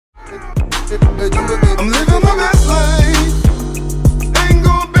I'm living my best life. Ain't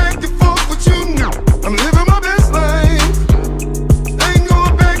going back and forth with you now. I'm living my best life. Ain't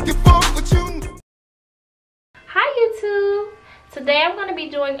going back and forth with you. Hi YouTube. Today I'm going to be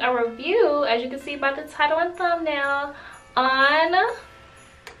doing a review, as you can see by the title and thumbnail, on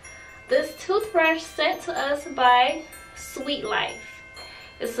this toothbrush sent to us by SweetLF.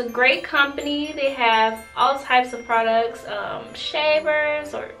 It's a great company. They have all types of products,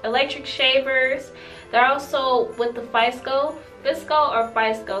 shavers or electric shavers. They're also with the Fisco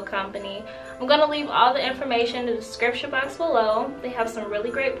company. I'm going to leave all the information in the description box below. They have some really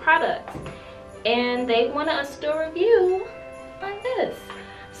great products, and they wanted us to do a review like this.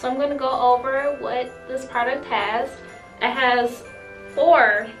 So I'm going to go over what this product has. It has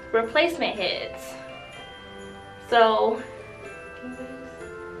 4 replacement heads. So,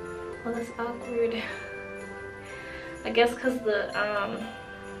 well, that's awkward. I guess because the, oh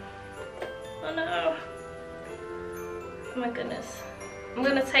no. Oh my goodness. I'm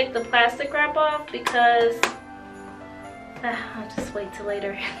going to take the plastic wrap off because, I'll just wait till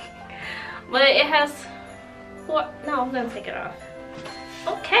later. But it has 4, no, I'm going to take it off.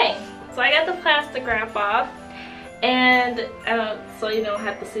 Okay, so I got the plastic wrap off. And so you don't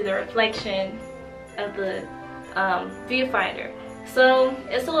have to see the reflection of the viewfinder. So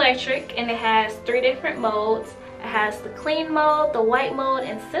it's electric and it has 3 different modes. It has the clean mode, the white mode,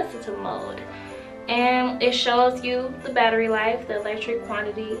 and sensitive mode. And it shows you the battery life, the electric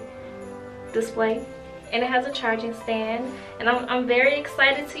quantity display. And it has a charging stand. And I'm very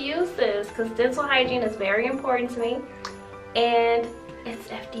excited to use this because dental hygiene is very important to me. And it's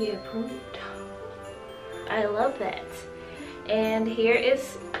FDA approved. I love that. And here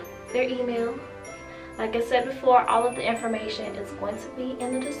is their email. Like I said before, all of the information is going to be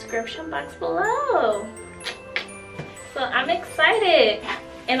in the description box below. So I'm excited.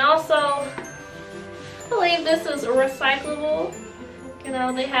 And also, I believe this is recyclable. You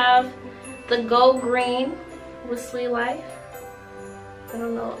know, they have the Go Green with SweetLF. I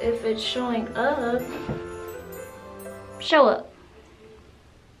don't know if it's showing up. Show up.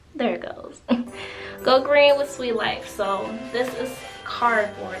 There it goes. Go Green with SweetLF. So this is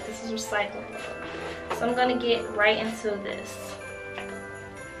cardboard. This is recyclable. So I'm gonna get right into this.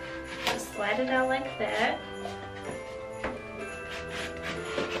 Just slide it out like that.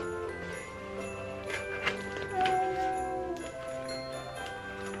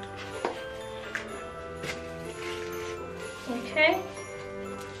 Okay,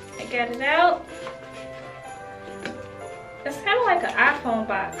 I got it out. It's kind of like an iPhone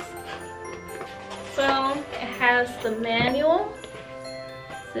box. So it has the manual.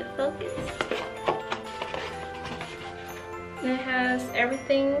 Does it focus? And it has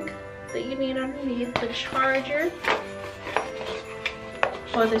everything that you need underneath. The charger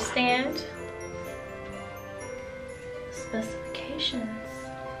or the stand. Specifications.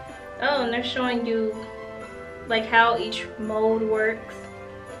 Oh, and they're showing you like how each mode works.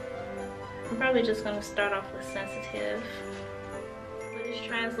 I'm probably just gonna start off with sensitive. But it's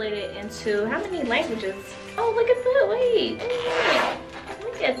translated into how many languages? Oh, look at that! Wait,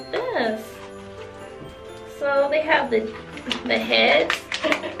 look at this. So they have the heads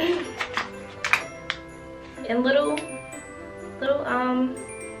and little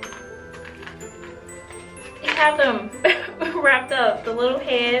you have them wrapped up, the little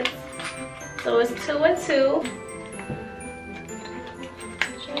heads. So it's 2 and 2.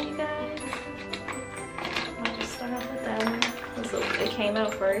 Show you guys. I'll just start off with that one. So it came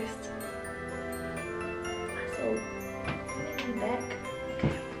out first. So back.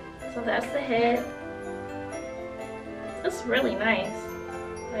 Okay. So that's the head. It's really nice.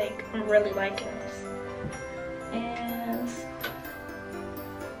 Like, I'm really liking this. And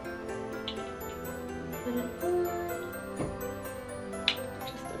put it on.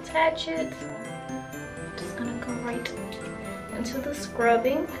 Just attach it. Just gonna go right into the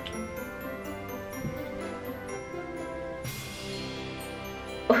scrubbing.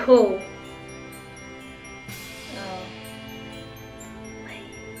 Oh.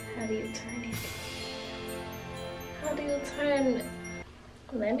 Wait, how do you turn it? How do you turn?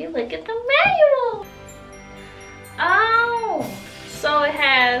 Let me look at the manual. Oh, so it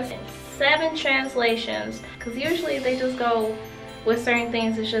has 7 translations, because usually they just go with certain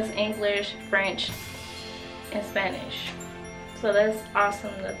things. It's just English, French, and Spanish. So that's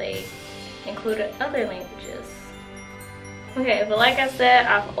awesome that they included other languages. Okay, but like I said,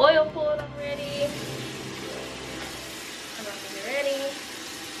 I've oil pulled already. I'm about to get ready.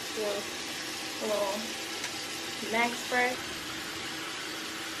 A little max spray.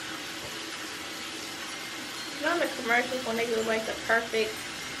 You know in the commercials when they do like the perfect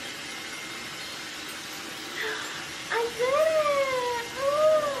I did it.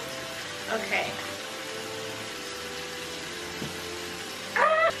 Oh. Okay.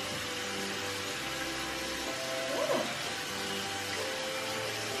 Ah.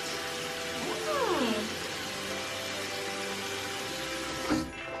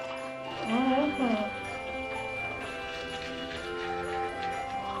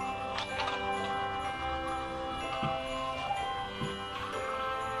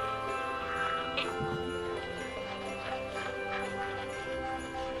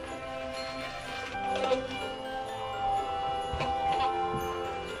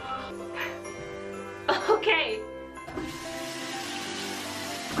 Okay.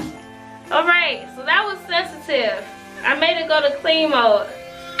 Alright, so that was sensitive. I made it go to clean mode.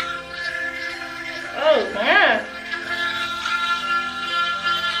 Oh man.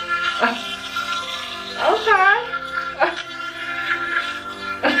 Okay.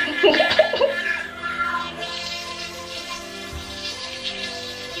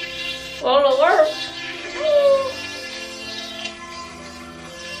 Well, it worked.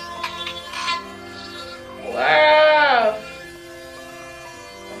 Wow.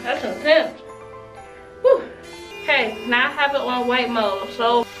 That's intense. Whew. Okay, now I have it on white mode,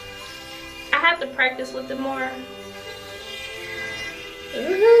 so I have to practice with it more.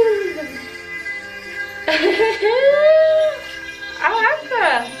 I like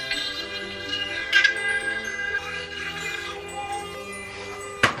that.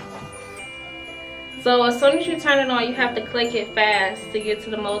 So as soon as you turn it on, you have to click it fast to get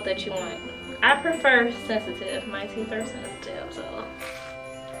to the mode that you want. I prefer sensitive. My teeth are sensitive, so.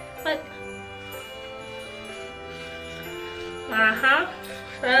 But.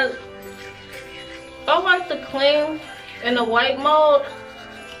 But I like the clean in the white mode.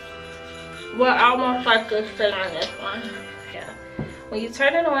 Well, almost like this thing on this one. Yeah. When you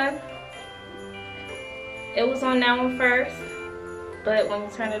turn it on, it was on that one first. But when you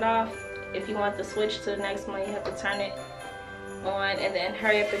turn it off, if you want to switch to the next one, you have to turn it on and then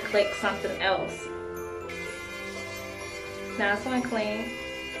hurry up and click something else. Now it's on clean,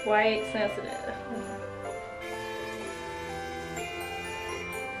 white, sensitive.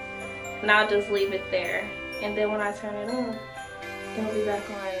 And I'll just leave it there. And then when I turn it on, it'll be back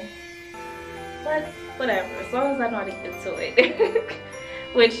on. But whatever, as long as I know how to get to it.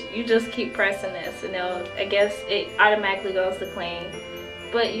 Which you just keep pressing this and I guess it automatically goes to clean.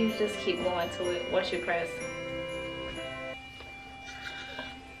 But you just keep going to it once you press.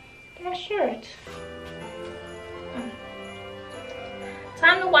 My shirt.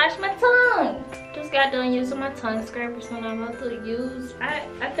 Time to wash my tongue. Just got done using my tongue scraper, so I'm about to use.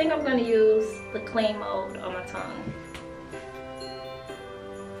 I think I'm gonna use the clean mode on my tongue.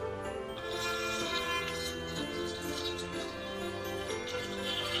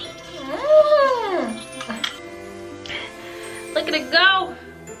 Look at it go.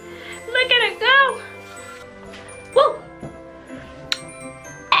 Look at it go. Woo.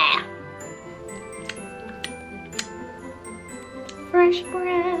 Ah. Fresh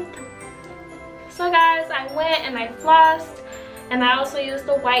breath. So guys, I went and I flossed, and I also used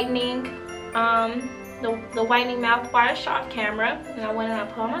the whitening, the whitening mouthwash off camera. And I went and I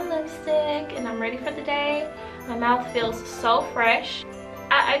put on my lipstick, and I'm ready for the day. My mouth feels so fresh.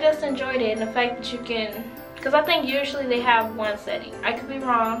 I just enjoyed it, and the fact that you can, because I think usually they have one setting. I could be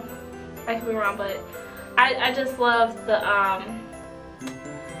wrong, but I just love the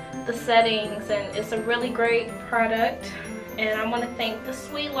settings, and it's a really great product. And I want to thank the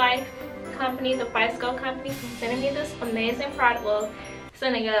SweetLF company, the Fisco company, for sending me this amazing product. Well,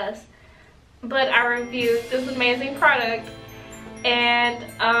 sending us, but I reviewed this amazing product, and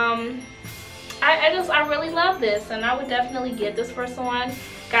I really love this, and I would definitely get this for someone.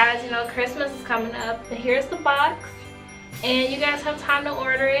 Guys, you know, Christmas is coming up, and here's the box, and you guys have time to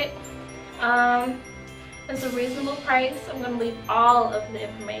order it. It's a reasonable price. I'm going to leave all of the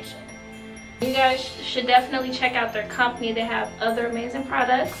information. You guys should definitely check out their company. They have other amazing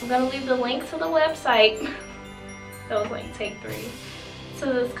products. I'm going to leave the link to the website. That was like take 3. To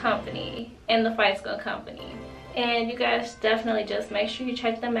this company and the Fisco company. And you guys definitely just make sure you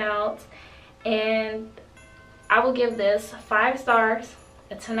check them out. And I will give this 5 stars,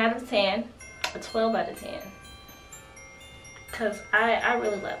 a 10 out of 10, a 12 out of 10. Because I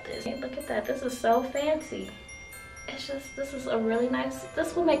really love this. Look at that. This is so fancy. It's just, this is a really nice,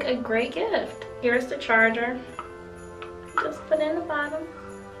 this will make a great gift. Here's the charger. Just put in the bottom.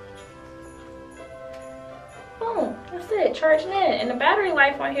 Boom. That's it. Charging in. And the battery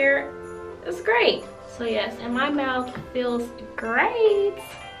life on here is great. So yes, and my mouth feels great.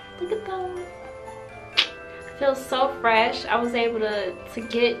 Look at them. It feels so fresh. I was able to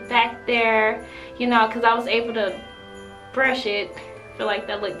get back there, you know, because I was able to brush it. I feel like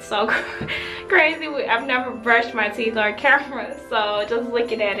that looked so crazy. I've never brushed my teeth on camera, so just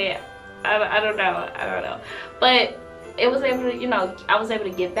looking at it, I don't know. But it was able to, you know, I was able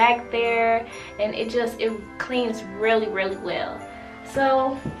to get back there, and it cleans really well.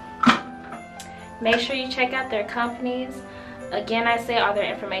 So make sure you check out their companies. Again, I say all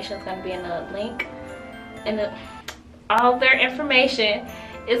their information is going to be in the link, and all their information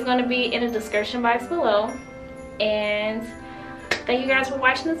is going to be in the description box below. And thank you guys for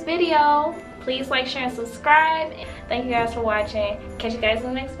watching this video. Please like, share, and subscribe. Thank you guys for watching. Catch you guys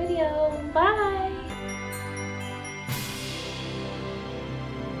in the next video. Bye.